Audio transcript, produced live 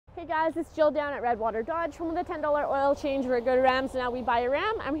Hey guys, it's Jill down at Redwater Dodge, home of the $10 oil change for good Rams. Now we buy a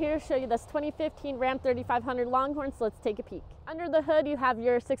Ram. I'm here to show you this 2015 Ram 3500 Longhorn, so let's take a peek. Under the hood, you have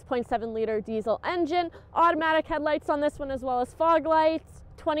your 6.7 liter diesel engine, automatic headlights on this one as well as fog lights,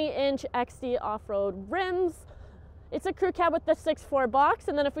 20-inch XD off-road rims. It's a crew cab with the 6.4 box,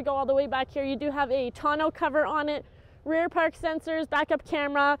 and then if we go all the way back here, you do have a tonneau cover on it, rear park sensors, backup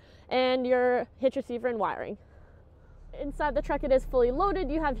camera, and your hitch receiver and wiring. Inside the truck, it is fully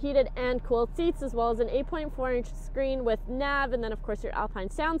loaded. You have heated and cooled seats as well as an 8.4-inch screen with nav, and then of course your Alpine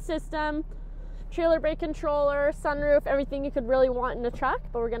sound system, trailer brake controller, sunroof, everything you could really want in a truck.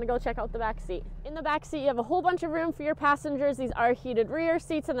 But we're going to go check out the back seat. In the back seat, you have a whole bunch of room for your passengers. These are heated rear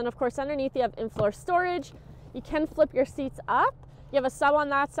seats, and then of course underneath you have in-floor storage. You can flip your seats up. You have a sub on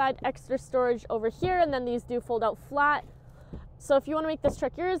that side, extra storage over here, and then these do fold out flat. So if you want to make this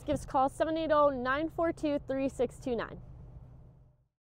truck yours, give us a call 780-942-3629.